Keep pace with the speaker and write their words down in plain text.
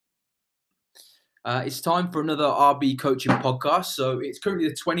It's time for another RB coaching podcast. So it's currently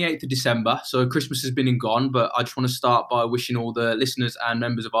the 28th of December. So Christmas has been and gone, but I just want to start by wishing all the listeners and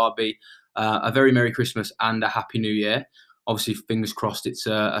members of RB a very Merry Christmas and a Happy New Year. Obviously, fingers crossed, it's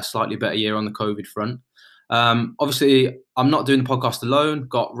a slightly better year on the COVID front. Obviously, I'm not doing the podcast alone.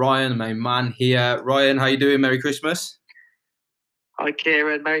 Got Ryan, the main man here. Ryan, how you doing? Merry Christmas. Hi,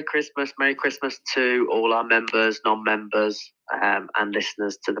 Kieran. Merry Christmas. Merry Christmas to all our members, non-members, and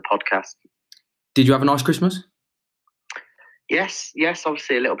listeners to the podcast. Did you have a nice Christmas? Yes.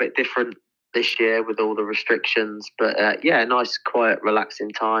 Obviously, a little bit different this year with all the restrictions, but nice, quiet,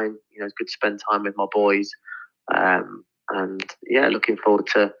 relaxing time. It's good to spend time with my boys, and looking forward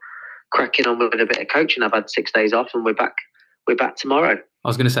to cracking on with a bit of coaching. I've had 6 days off, and we're back. We're back tomorrow. I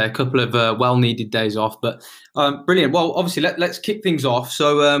was going to say a couple of well-needed days off, but brilliant. Well, obviously, let's kick things off.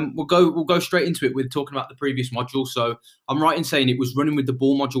 So we'll go straight into it with talking about the previous module. So I'm right in saying it was running with the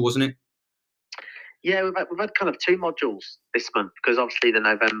ball module, wasn't it? Yeah, we've had kind of two modules this month because obviously the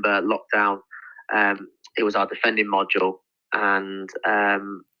November lockdown, it was our defending module, and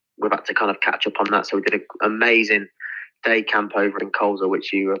we've had to kind of catch up on that. So we did an amazing day camp over in Colza,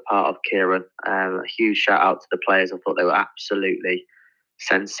 which you were part of, Kieran. A huge shout out to the players. I thought they were absolutely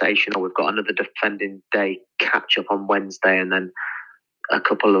sensational. We've got another defending day catch up on Wednesday, and then a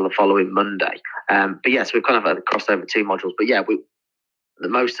couple of the following Monday. But yes, we've kind of crossed over two modules. But yeah, the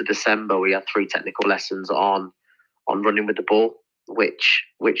most of December we had 3 technical lessons on running with the ball, which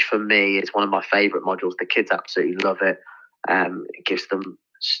for me is one of my favourite modules. The kids absolutely love it. It gives them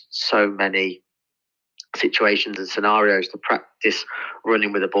so many situations and scenarios to practice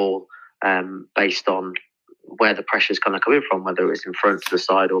running with the ball, based on where the pressure is kind of coming from, whether it's in front, to the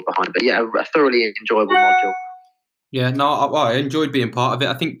side, or behind. But yeah, a thoroughly enjoyable module. Yeah, no, I enjoyed being part of it.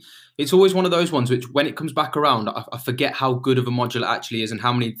 I think it's always one of those ones which, when it comes back around, I forget how good of a module it actually is and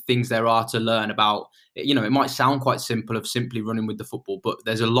how many things there are to learn about. It might sound quite simple of simply running with the football, but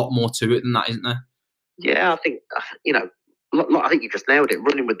there's a lot more to it than that, isn't there? Yeah, I think, I think you just nailed it.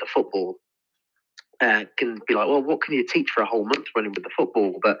 Running with the football can be like, well, what can you teach for a whole month running with the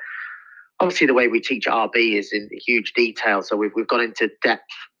football? But obviously the way we teach at RB is in huge detail. So we've gone into depth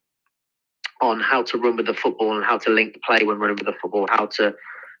on how to run with the football and how to link play when running with the football, how to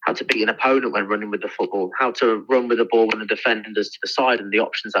beat an opponent when running with the football, how to run with the ball when the defender's to the side, and the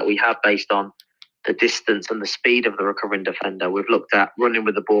options that we have based on the distance and the speed of the recovering defender. We've looked at running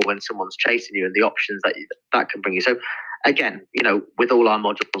with the ball when someone's chasing you and the options that can bring you. So again, with all our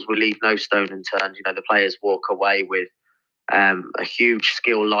modules, we leave no stone unturned. The players walk away with a huge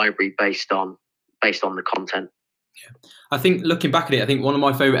skill library based on the content. Yeah. I think looking back at it, I think one of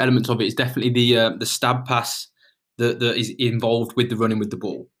my favourite elements of it is definitely the stab pass that is involved with the running with the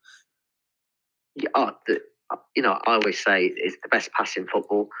ball. Yeah, I always say it's the best pass in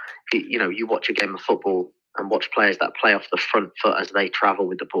football. You watch a game of football and watch players that play off the front foot as they travel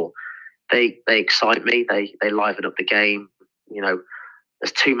with the ball. They excite me. They liven up the game.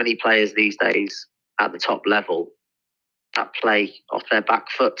 There's too many players these days at the top level that play off their back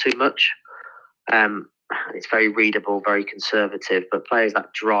foot too much. It's very readable, very conservative, but players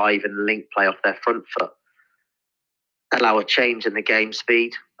that drive and link play off their front foot allow a change in the game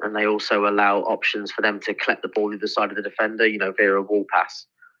speed, and they also allow options for them to collect the ball either side of the defender, via a wall pass.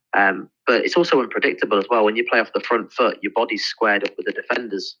 But it's also unpredictable as well. When you play off the front foot, your body's squared up with the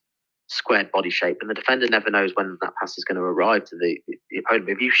defender's squared body shape, and the defender never knows when that pass is going to arrive to the opponent.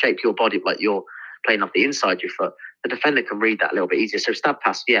 If you shape your body like you're playing off the inside your foot, the defender can read that a little bit easier. So stab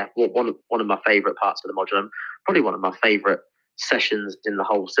pass, yeah, one of my favourite parts of the module, and probably one of my favourite sessions in the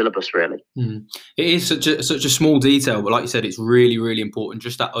whole syllabus, really. It is such a small detail, but like you said, it's really, really important.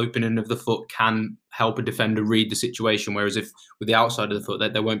 Just that opening of the foot can help a defender read the situation, whereas if with the outside of the foot,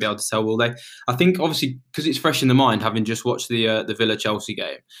 they won't be able to tell, will they? I think obviously because it's fresh in the mind, having just watched the Villa-Chelsea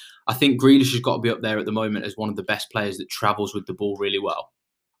game, I think Grealish has got to be up there at the moment as one of the best players that travels with the ball really well.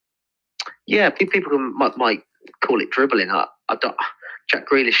 Yeah, people might call it dribbling. Jack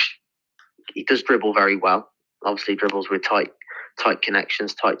Grealish, he does dribble very well. Obviously, dribbles with tight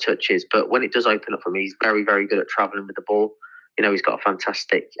connections, tight touches. But when it does open up for me, he's very, very good at travelling with the ball. He's got a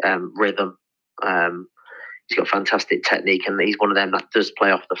fantastic rhythm. He's got fantastic technique, and he's one of them that does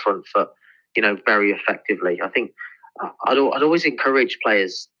play off the front foot, very effectively. I think I'd always encourage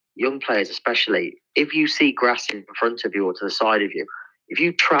players, young players especially, if you see grass in front of you or to the side of you, if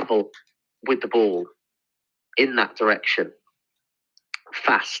you travel with the ball in that direction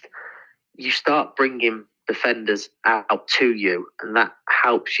fast, you start bringing defenders out to you, and that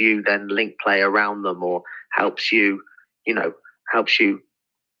helps you then link play around them, or helps you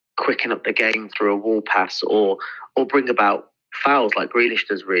quicken up the game through a wall pass, or bring about fouls like Grealish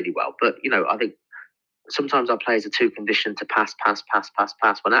does really well. But I think sometimes our players are too conditioned to pass,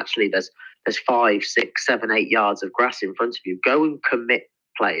 when actually there's 5, 6, 7, 8 yards of grass in front of you. Go and commit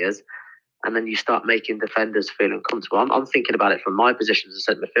players, and then you start making defenders feel uncomfortable. I'm thinking about it from my position as a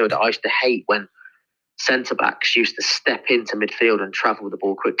centre midfielder. I used to hate when centre backs used to step into midfield and travel the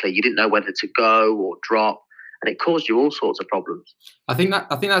ball quickly. You didn't know whether to go or drop, and it caused you all sorts of problems. I think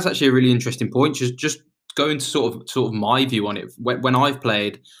that's actually a really interesting point. Just going to sort of my view on it. When I've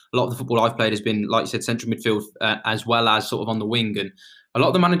played, a lot of the football I've played has been, like you said, central midfield as well as sort of on the wing. And a lot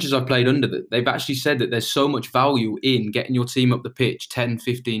of the managers I've played under, they've actually said that there's so much value in getting your team up the pitch 10,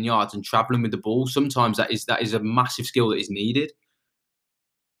 15 yards and travelling with the ball. Sometimes that is a massive skill that is needed.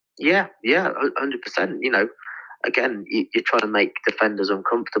 Yeah, 100%. You know, again, you're trying to make defenders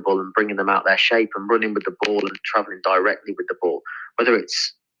uncomfortable and bringing them out their shape and running with the ball and travelling directly with the ball, whether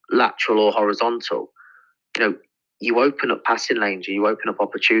it's lateral or horizontal. You know, you open up passing lanes, you open up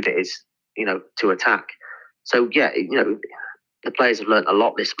opportunities, you know, to attack. So yeah, you know, the players have learned a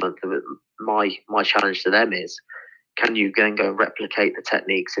lot this month. My challenge to them is, can you go and replicate the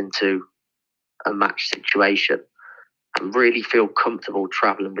techniques into a match situation and really feel comfortable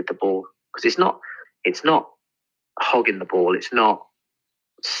travelling with the ball? Because it's not hogging the ball, it's not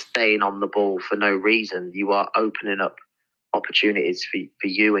staying on the ball for no reason. You are opening up opportunities for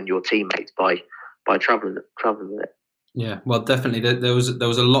you and your teammates by travelling with it. Yeah, well, definitely. There was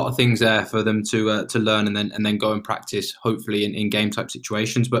a lot of things there for them to learn and then go and practice, hopefully in game type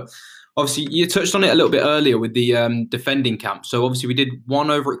situations. But obviously, you touched on it a little bit earlier with the defending camp. So obviously, we did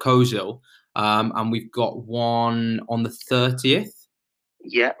one over at Coleshill, and we've got one on the 30th.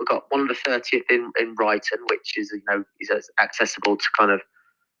 Yeah, we've got one on the 30th in Brighton, which is, you know, is accessible to kind of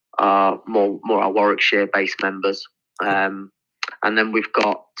more our Warwickshire based members. And then we've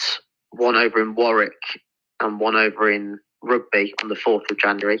got one over in Warwick and one over in Rugby on the 4th of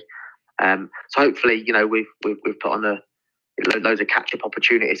January. So hopefully, you know, we've put on loads of catch up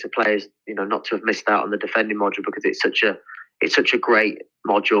opportunities for players, you know, not to have missed out on the defending module, because it's such a great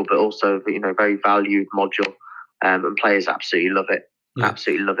module, but also, you know, very valued module, and players absolutely love it. Yeah.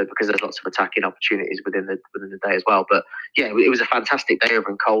 Absolutely love it, because there's lots of attacking opportunities within the day as well. But yeah, it was a fantastic day over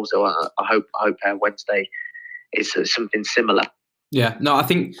in Coleshill. I hope Wednesday is something similar. Yeah, no, I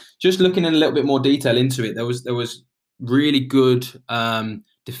think just looking in a little bit more detail into it, there was really good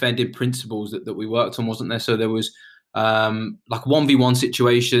defending principles that we worked on, wasn't there? So there was like 1v1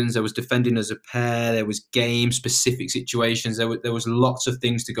 situations, there was defending as a pair, there was game specific situations, there was lots of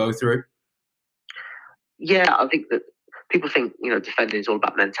things to go through. Yeah, I think that people think, you know, defending is all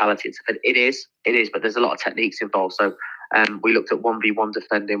about mentality. It is, but there's a lot of techniques involved. So we looked at 1v1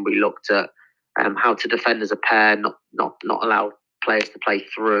 defending, we looked at how to defend as a pair, not allow players to play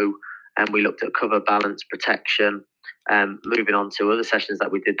through, and we looked at cover, balance, protection. Moving on to other sessions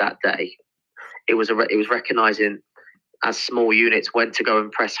that we did that day, it was recognising as small units when to go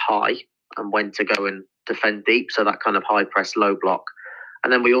and press high and when to go and defend deep. So that kind of high press, low block.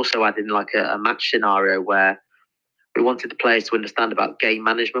 And then we also added like a match scenario where we wanted the players to understand about game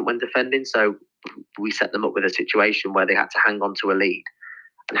management when defending. So we set them up with a situation where they had to hang on to a lead,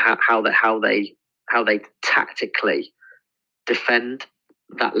 and how they tactically defend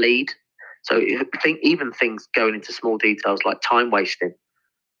that lead. So I think even things going into small details like time wasting,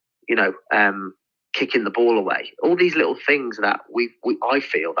 you know, kicking the ball away, all these little things that I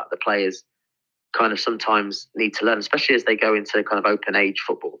feel that the players kind of sometimes need to learn, especially as they go into kind of open age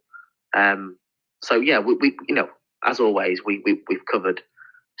football. So yeah, we you know, as always, we've covered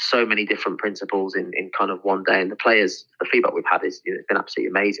so many different principles in kind of one day, and the feedback we've had is, you know, it's been absolutely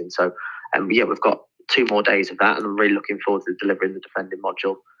amazing. So yeah, we've got 2 more days of that, and I'm really looking forward to delivering the defending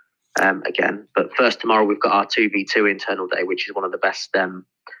module again. But first, tomorrow we've got our 2v2 internal day, which is one of the best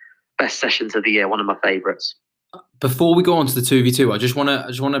sessions of the year, one of my favourites. Before we go on to the 2v2, I just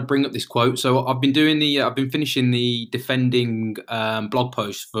want to bring up this quote. So I've been finishing the defending blog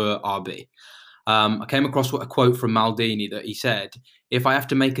post for RB. I came across a quote from Maldini that he said, "If I have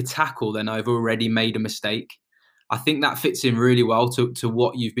to make a tackle, then I've already made a mistake." I think that fits in really well to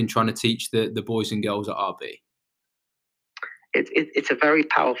what you've been trying to teach the boys and girls at RB. It's a very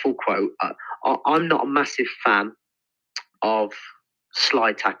powerful quote. I'm not a massive fan of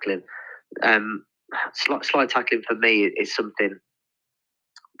slide tackling. Slide tackling for me is something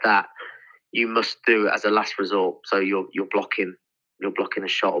that you must do as a last resort. So you're blocking a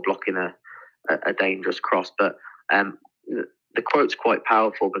shot or blocking a dangerous cross. But the quote's quite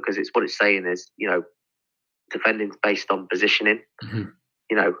powerful, because it's what it's saying is, you know, defending's based on positioning, you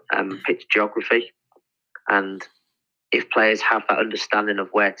know, pitch geography, and if players have that understanding of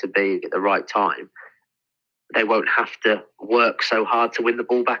where to be at the right time, they won't have to work so hard to win the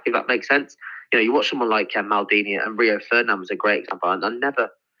ball back, if that makes sense. you watch someone like Maldini, and Rio Ferdinand was a great example. And I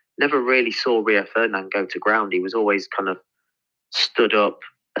never really saw Rio Ferdinand go to ground. He was always kind of stood up,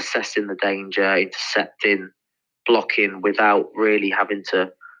 assessing the danger, intercepting, blocking without really having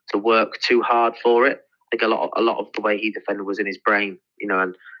to work too hard for it. I think a lot of the way he defended was in his brain,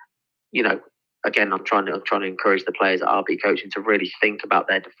 and again, I'm trying to encourage the players at RB coaching to really think about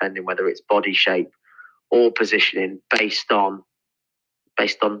their defending, whether it's body shape or positioning based on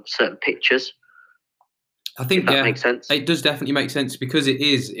certain pictures. I think that makes sense. It does definitely make sense, because it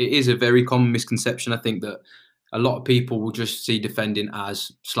is a very common misconception. I think that a lot of people will just see defending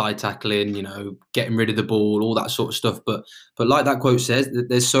as slide tackling, getting rid of the ball, all that sort of stuff. But like that quote says,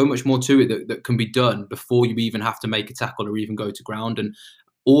 there's so much more to it that can be done before you even have to make a tackle or even go to ground. And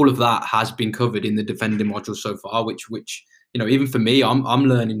all of that has been covered in the defending module so far, which even for me, I'm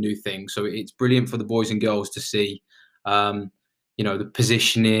learning new things. So it's brilliant for the boys and girls to see, the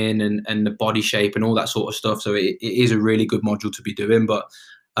positioning and the body shape and all that sort of stuff. So it is a really good module to be doing. But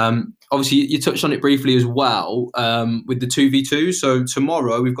obviously, you touched on it briefly as well, with the 2v2. So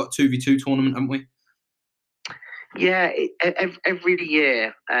tomorrow we've got 2v2 tournament, haven't we? Yeah, every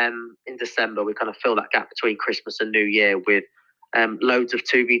year in December we kind of fill that gap between Christmas and New Year with loads of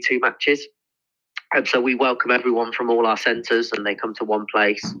 2v2 matches. And so we welcome everyone from all our centres, and they come to one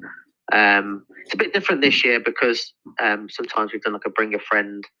place. It's a bit different this year because sometimes we've done like a bring a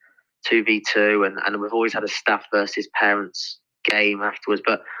friend 2v2, and we've always had a staff versus parents game afterwards.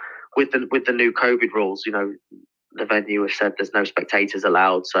 But with the new COVID rules, the venue has said there's no spectators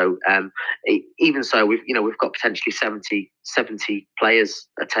allowed. So even so, we've got potentially 70 players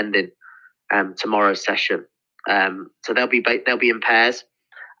attending tomorrow's session. So they'll be in pairs,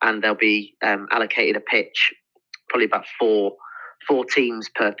 and they'll be allocated a pitch, probably about four teams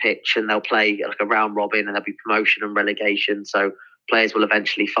per pitch, and they'll play like a round robin, and there'll be promotion and relegation. So players will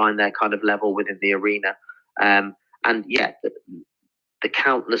eventually find their kind of level within the arena. And yeah, the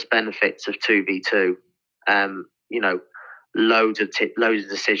countless benefits of 2v2, loads of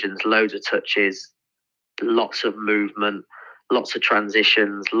decisions, loads of touches, lots of movement, lots of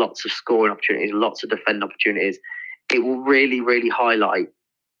transitions, lots of scoring opportunities, lots of defend opportunities. It will really, really highlight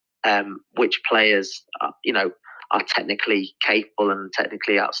which players are technically capable and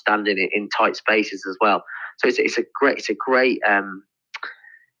technically outstanding in tight spaces as well. So it's a great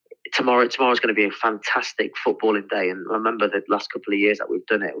tomorrow's going to be a fantastic footballing day. And I remember the last couple of years that we've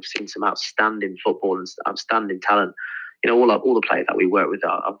done it, we've seen some outstanding football and outstanding talent. All the players that we work with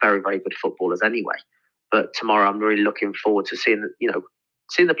are very, very good footballers anyway. But tomorrow I'm really looking forward to seeing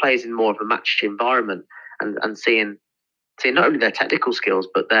the players in more of a matched environment, and seeing not only their technical skills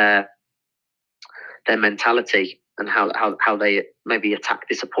but their mentality and how they maybe attack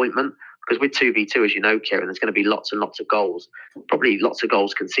disappointment. Because with 2v2, as you know, Kieran, there's going to be lots and lots of goals, probably lots of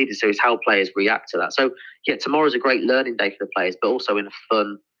goals conceded. So it's how players react to that. So yeah, tomorrow's a great learning day for the players, but also in a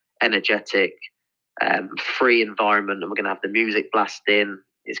fun, energetic, free environment. And we're going to have the music blasting.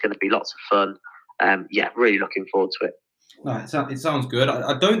 It's going to be lots of fun. Yeah, really looking forward to it. No, it sounds good.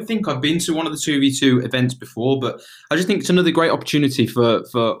 I don't think I've been to one of the 2v2 events before, but I just think it's another great opportunity for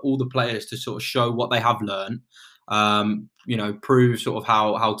all the players to sort of show what they have learned. Prove sort of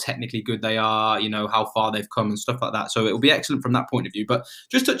how technically good they are, how far they've come and stuff like that. So it'll be excellent from that point of view. But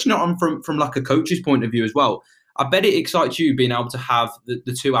just touching on from like a coach's point of view as well, I bet it excites you being able to have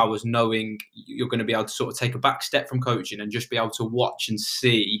the 2 hours knowing you're going to be able to sort of take a back step from coaching and just be able to watch and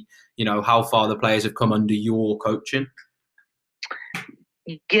see, how far the players have come under your coaching.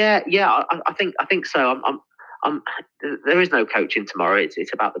 Yeah, I think so. There is no coaching tomorrow.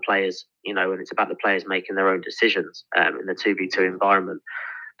 It's about the players, and it's about the players making their own decisions in the 2v2 environment.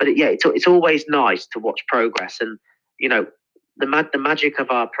 But it's always nice to watch progress, and the magic of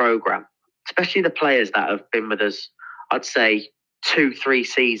our program, especially the players that have been with us, I'd say 2-3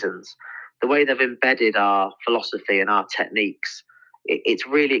 seasons. The way they've embedded our philosophy and our techniques, it's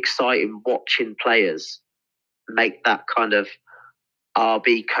really exciting watching players make that kind of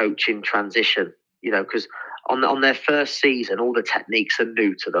RB coaching transition, because on their first season, all the techniques are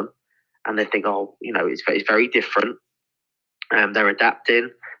new to them, and they think, it's very different. They're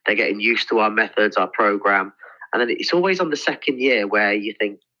adapting, they're getting used to our methods, our program, and then it's always on the second year where you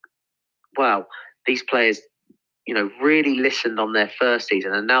think, wow, these players, really listened on their first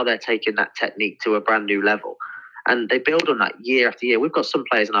season, and now they're taking that technique to a brand new level, and they build on that year after year. We've got some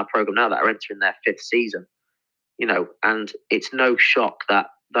players in our program now that are entering their 5th season. And it's no shock that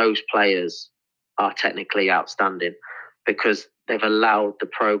those players are technically outstanding, because they've allowed the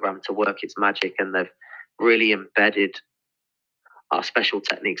program to work its magic, and they've really embedded our special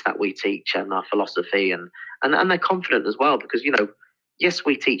techniques that we teach and our philosophy, and they're confident as well, because yes,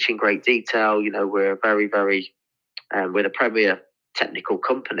 we teach in great detail. We're a very, very, we're the premier technical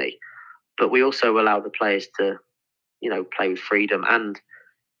company, but we also allow the players to, play with freedom and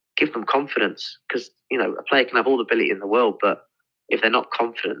give them confidence, because, a player can have all the ability in the world, but if they're not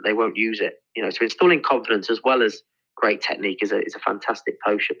confident, they won't use it. So installing confidence as well as great technique is a fantastic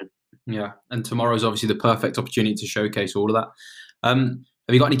potion. Yeah, and tomorrow's obviously the perfect opportunity to showcase all of that.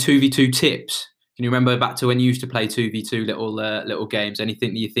 Have you got any 2v2 tips? Can you remember back to when you used to play 2v2 little games?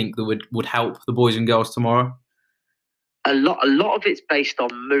 Anything that you think that would help the boys and girls tomorrow? A lot of it's based on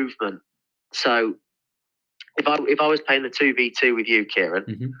movement. So if I was playing the 2v2 with you,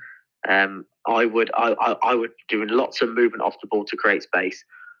 Kieran, I would do lots of movement off the ball to create space,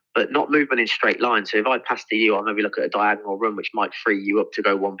 but not movement in straight lines. So if I pass to you, I'll maybe look at a diagonal run, which might free you up to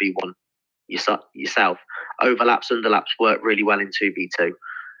go 1v1 yourself. Overlaps, underlaps work really well in 2v2.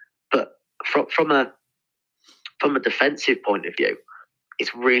 But from a defensive point of view,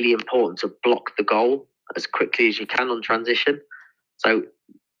 it's really important to block the goal as quickly as you can on transition. So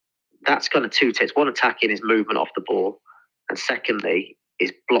that's kind of two tips. One, attacking is movement off the ball, and secondly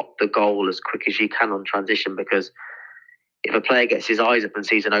is block the goal as quick as you can on transition, because if a player gets his eyes up and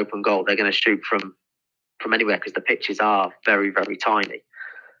sees an open goal, they're going to shoot from anywhere, because the pitches are very, very tiny.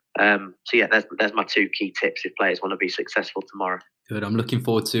 So yeah, there's my two key tips if players want to be successful tomorrow. Good. I'm looking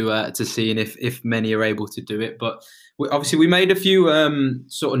forward to seeing if many are able to do it. But obviously, we made a few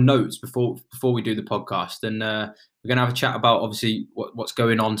sort of notes before we do the podcast, and we're going to have a chat about obviously what's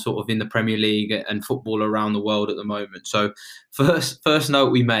going on sort of in the Premier League and football around the world at the moment. So first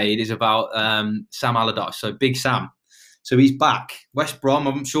note we made is about Sam Allardyce. So Big Sam. So he's back. West Brom.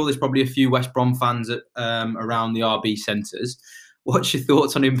 I'm sure there's probably a few West Brom fans around the RB centres. What's your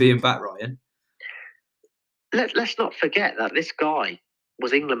thoughts on him being back, Ryan? Let's not forget that this guy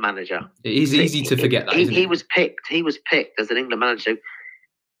was England manager. It is easy to forget that. He was picked. He was picked as an England manager.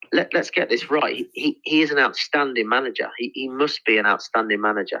 So let's get this right. He is an outstanding manager. He must be an outstanding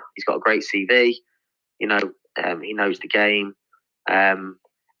manager. He's got a great CV. He knows the game.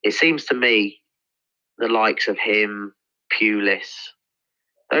 It seems to me the likes of him, Pulis,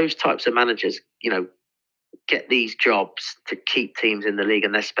 those types of managers, get these jobs to keep teams in the league,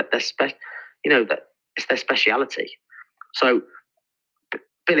 and it's their speciality. So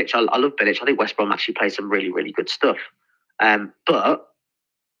Bilic, I love Bilic. I think West Brom actually played some really, really good stuff. But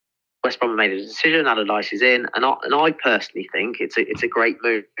West Brom made a decision. Allardyce is in, and I personally think it's a great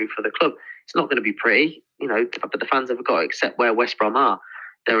move for the club. It's not going to be pretty, but the fans have got to accept where West Brom are.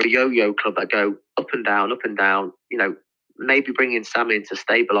 They're a yo-yo club that go up and down, up and down. Maybe bringing Sam in to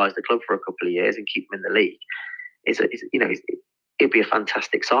stabilise the club for a couple of years and keep them in the league it'd be a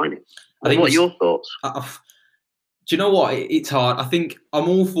fantastic signing. What are your thoughts? Do you know what? It's hard. I think I'm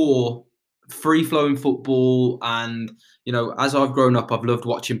all for free-flowing football, and as I've grown up, I've loved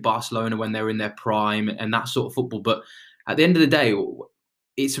watching Barcelona when they're in their prime and that sort of football. But at the end of the day,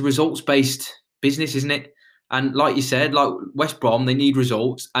 it's a results-based business, isn't it? And like you said, like West Brom, they need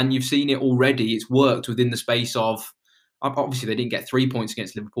results, and you've seen it already. It's worked within the space of, obviously they didn't get 3 points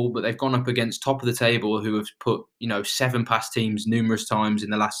against Liverpool, but they've gone up against top of the table who have put 7 past teams numerous times in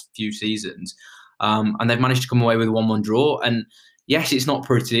the last few seasons, and they've managed to come away with a 1-1 draw. And yes, it's not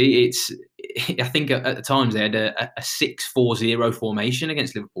pretty. I think at times they had a 6-4-0 formation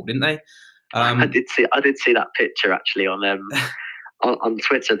against Liverpool, didn't they? I did see that picture actually on on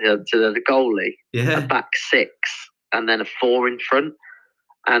Twitter. The goalie, a back 6, and then a 4 in front,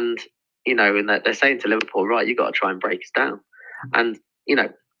 and they're saying to Liverpool, right, you've got to try and break us down. And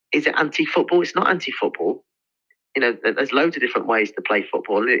is it anti-football? It's not anti-football. There's loads of different ways to play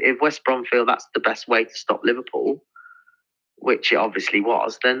football. And if West Brom feel that's the best way to stop Liverpool, which it obviously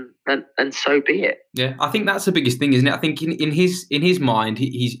was, then so be it. Yeah, I think that's the biggest thing, isn't it? I think in his mind,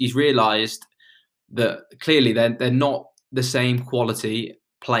 he's realised that clearly they're not the same quality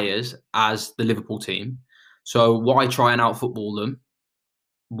players as the Liverpool team. So why try and out-football them?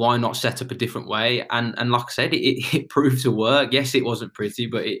 Why not set up a different way? And like I said, it proved to work. Yes, it wasn't pretty,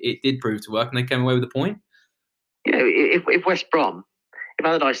 but it did prove to work, and they came away with a point. If West Brom, if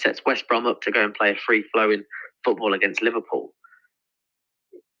Allardyce sets West Brom up to go and play a free-flowing football against Liverpool,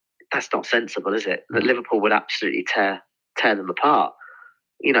 that's not sensible, is it? That Liverpool would absolutely tear them apart.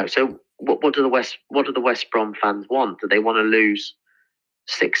 So what do the West Brom fans want? Do they want to lose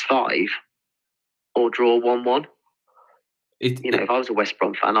 6-5 or draw 1-1? If I was a West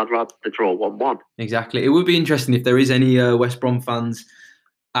Brom fan, I'd rather draw 1-1. Exactly. It would be interesting if there is any West Brom fans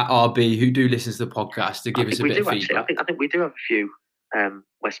at RB who do listen to the podcast to give us a bit of feedback. I think we do have a few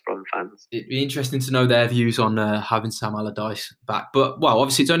West Brom fans. It'd be interesting to know their views on having Sam Allardyce back. But, well,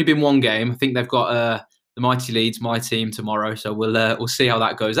 obviously it's only been one game. I think they've got the mighty Leeds, my team tomorrow. So we'll see how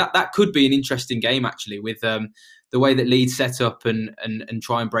that goes. That could be an interesting game actually, with the way that Leeds set up and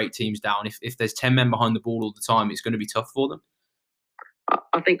try and break teams down. If there's 10 men behind the ball all the time, it's going to be tough for them.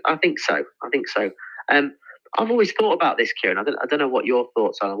 I think so. I've always thought about this, Kieran. I don't know what your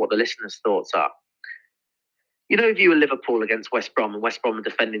thoughts are and what the listeners' thoughts are. You know, if you were Liverpool against West Brom and West Brom are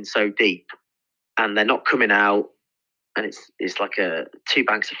defending so deep and they're not coming out, and it's like a 2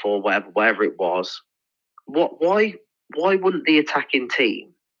 banks of 4, whatever it was. Why wouldn't the attacking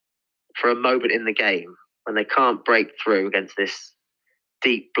team, for a moment in the game when they can't break through against this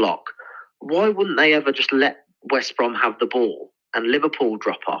deep block, why wouldn't they ever just let West Brom have the ball and Liverpool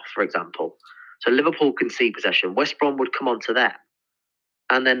drop off, for example? So Liverpool concede possession, West Brom would come onto them,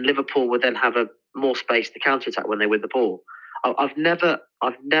 and then Liverpool would then have more space to counter-attack when they win the ball. I've never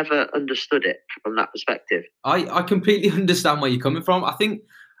understood it from that perspective. I completely understand where you're coming from. I think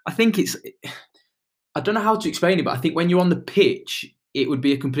it's, I don't know how to explain it, but I think when you're on the pitch, it would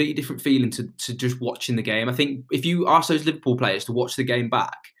be a completely different feeling to just watching the game. I think if you ask those Liverpool players to watch the game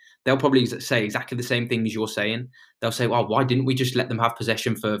back, they'll probably say exactly the same thing as you're saying. They'll say, well, why didn't we just let them have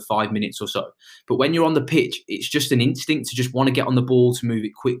possession for 5 minutes or so? But when you're on the pitch, it's just an instinct to just want to get on the ball, to move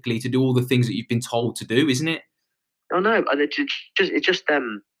it quickly, to do all the things that you've been told to do, isn't it? Oh no, it's just I've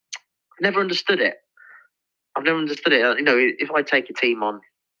never understood it. I've never understood it. You know, if I take a team on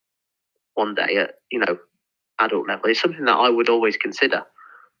one day at, you know, adult level, it's something that I would always consider.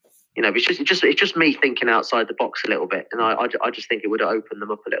 You know, it's just me thinking outside the box a little bit, and I just think it would open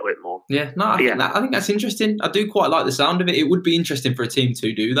them up a little bit more. Yeah, no, I think that's interesting. I do quite like the sound of it. It would be interesting for a team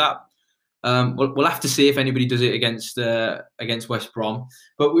to do that. We'll have to see if anybody does it against West Brom.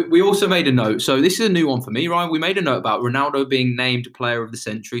 But we also made a note. So this is a new one for me, Ryan. We made a note about Ronaldo being named Player of the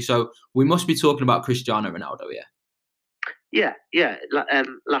Century. So we must be talking about Cristiano Ronaldo, yeah. Yeah.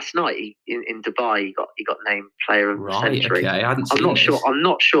 Last night in Dubai, he got named Player of the Century. Okay, I hadn't seen this. I'm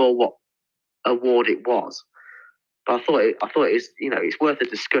not sure what award it was, but I thought it was, you know, it's worth a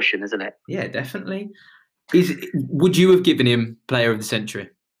discussion, isn't it? Yeah, definitely. Would you have given him Player of the Century?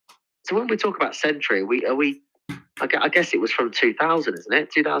 So when we talk about century, I guess it was from 2000, isn't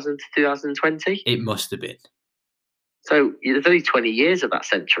it? 2000 to 2020? It must have been. So there's only 20 years of that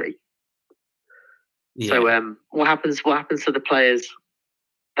century. Yeah. So what happens to the players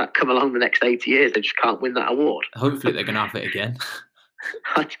that come along the next 80 years? They just can't win that award. Hopefully they're going to have it again.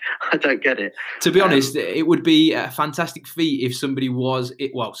 I don't get it. To be honest, it would be a fantastic feat if somebody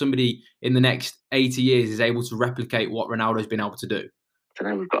in the next 80 years is able to replicate what Ronaldo's been able to do. I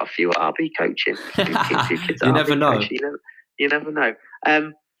don't know, we've got a few at RB coaching. You never know. You never know.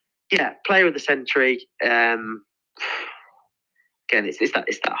 Yeah, Player of the Century. Again, it's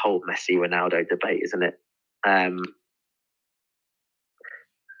that whole Messi Ronaldo debate, isn't it?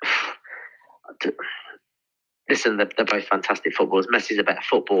 Listen, they're both fantastic footballers. Messi's a better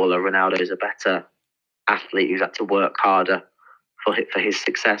footballer. Ronaldo's a better athlete who's had to work harder for his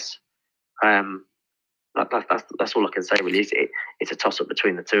success. That's all I can say, really. It's a toss-up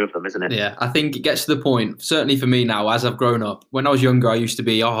between the two of them, isn't it? Yeah, I think it gets to the point, certainly for me now, as I've grown up. When I was younger, I used to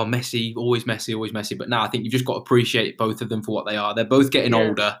be, Messi, always Messi, always Messi. But now I think you've just got to appreciate both of them for what they are. They're both getting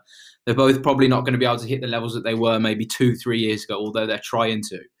older. They're both probably not going to be able to hit the levels that they were maybe 2-3 years ago, although they're trying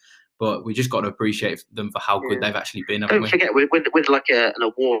to. But we just got to appreciate them for how good they've actually been. Don't forget, with like an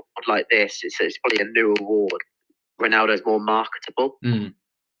award like this, it's probably a new award. Ronaldo's more marketable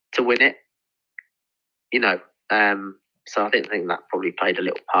to win it. You know, so I think that probably played a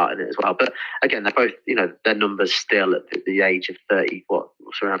little part in it as well. But again, they're both, you know, their numbers still at the age of 30,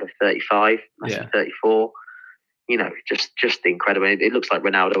 around 35, 34. You know, just incredible. It looks like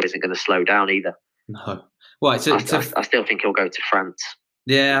Ronaldo isn't going to slow down either. No. Well, I still think he'll go to France.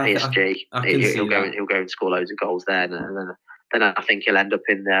 Yeah, PSG. He'll go and score loads of goals there, and then I think he'll end up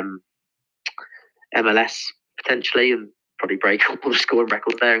in MLS potentially, and probably break all the scoring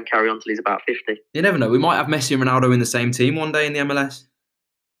records there and carry on till he's about 50. You never know. We might have Messi and Ronaldo in the same team one day in the MLS.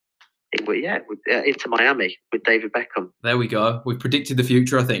 Into Miami with David Beckham. There we go. We've predicted the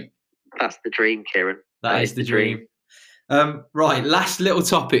future, I think. That's the dream, Kieran. That is the dream. Right, last little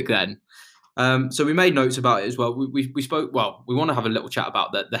topic then. So we made notes about it as well. We spoke. Well, we want to have a little chat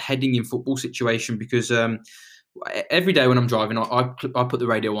about the heading in football situation, because every day when I'm driving, I put the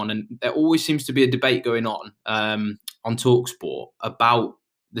radio on, and there always seems to be a debate going on TalkSport about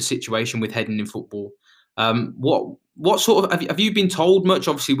the situation with heading in football. What sort of have you been told much?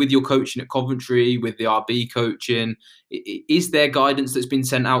 Obviously, with your coaching at Coventry, with the RB coaching, is there guidance that's been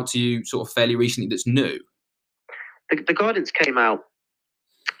sent out to you sort of fairly recently that's new? The guidance came out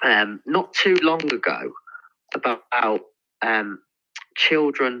not too long ago about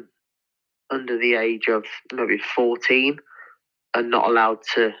children under the age of maybe 14 are not allowed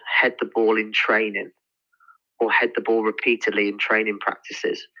to head the ball in training or head the ball repeatedly in training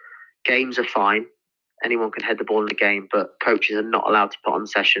practices. Games are fine. Anyone can head the ball in a game, but coaches are not allowed to put on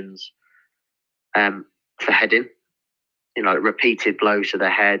sessions for heading. Repeated blows to the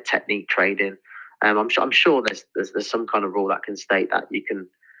head, technique training. I'm sure there's some kind of rule that can state that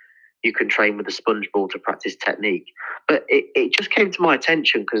you can train with a sponge ball to practice technique. But it just came to my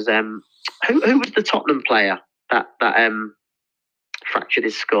attention because who was the Tottenham player that fractured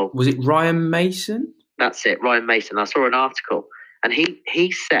his skull? Was it Ryan Mason? That's it, Ryan Mason. I saw an article, and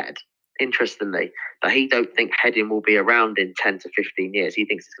he said, interestingly, that he don't think heading will be around in 10 to 15 years. He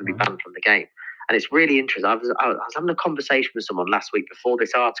thinks it's going to be banned from the game. And it's really interesting. I was having a conversation with someone last week before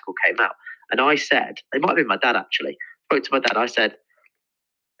this article came out, and I said, it might have been my dad actually, spoke to my dad, I said,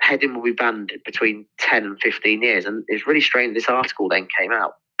 heading will be banned between 10 and 15 years. And it's really strange this article then came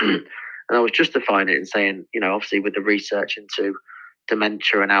out. And I was justifying it and saying, obviously with the research into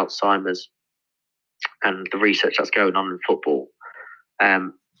dementia and Alzheimer's and the research that's going on in football,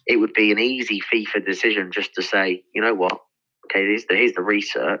 it would be an easy FIFA decision just to say, you know what, okay, here's the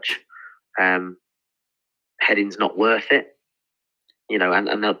research. Heading's not worth it,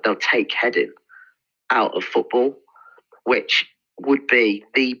 and they'll take heading out of football, which would be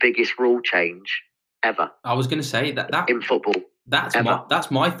the biggest rule change ever. I was going to say that in football. That's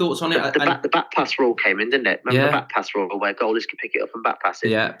my thoughts on it. The back pass rule came in, didn't it? Remember the back pass rule where goalies could pick it up and back pass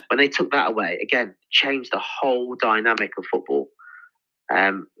it? Yeah. When they took that away, again, changed the whole dynamic of football.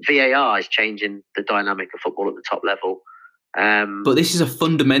 VAR is changing the dynamic of football at the top level. But this is a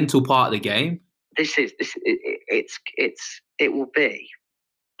fundamental part of the game. It will be,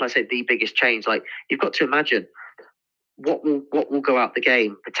 like I say, the biggest change. Like, you've got to imagine what will go out the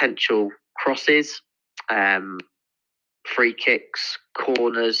game: potential crosses, free kicks,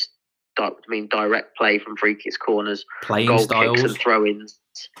 corners. Direct play from free kicks, corners, playing goal styles, kicks and throw-ins.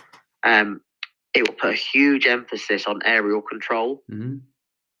 It will put a huge emphasis on aerial control,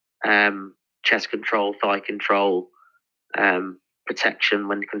 chest control, thigh control, protection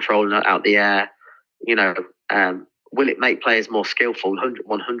when controlling out the air. Will it make players more skillful?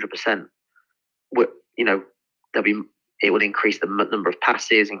 100%. It will increase the number of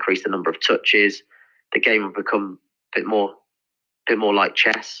passes, increase the number of touches. The game will become a bit more like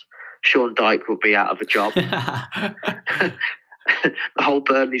chess. Sean Dyche will be out of a job. The whole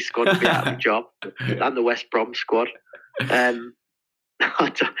Burnley squad will be out of a job, and the West Brom squad.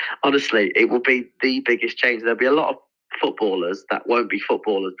 Honestly, it will be the biggest change. There'll be a lot of footballers that won't be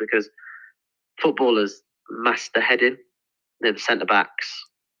footballers because footballers master heading. They're the centre backs,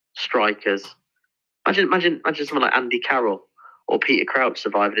 strikers. Imagine someone like Andy Carroll or Peter Crouch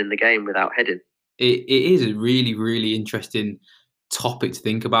surviving in the game without heading. It is a really, really interesting topic to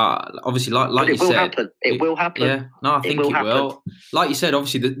think about. Obviously, like you said, it will happen. Yeah, no, I think it will. Like you said,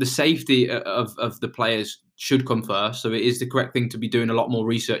 obviously the safety of the players should come first. So it is the correct thing to be doing a lot more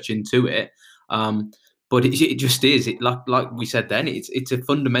research into it. But it just is. Like we said then, it's a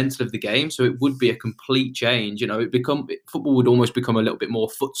fundamental of the game. So it would be a complete change. Football would almost become a little bit more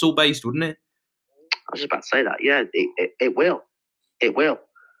futsal based, wouldn't it? I was just about to say that. Yeah, it will. It will.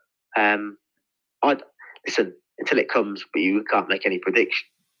 Listen, until it comes, but you can't make any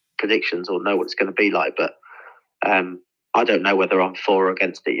predictions or know what it's going to be like. But I don't know whether I'm for or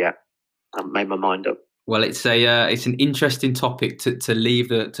against it yet. I haven't made my mind up. Well, it's an interesting topic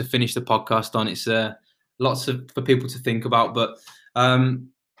to finish the podcast on. It's lots for people to think about. But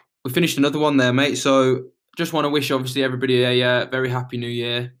we finished another one there, mate. So just want to wish obviously everybody a very happy New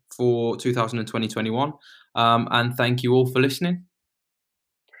Year for 2020-21, and thank you all for listening.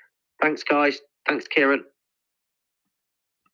 Thanks, guys. Thanks, Kieran.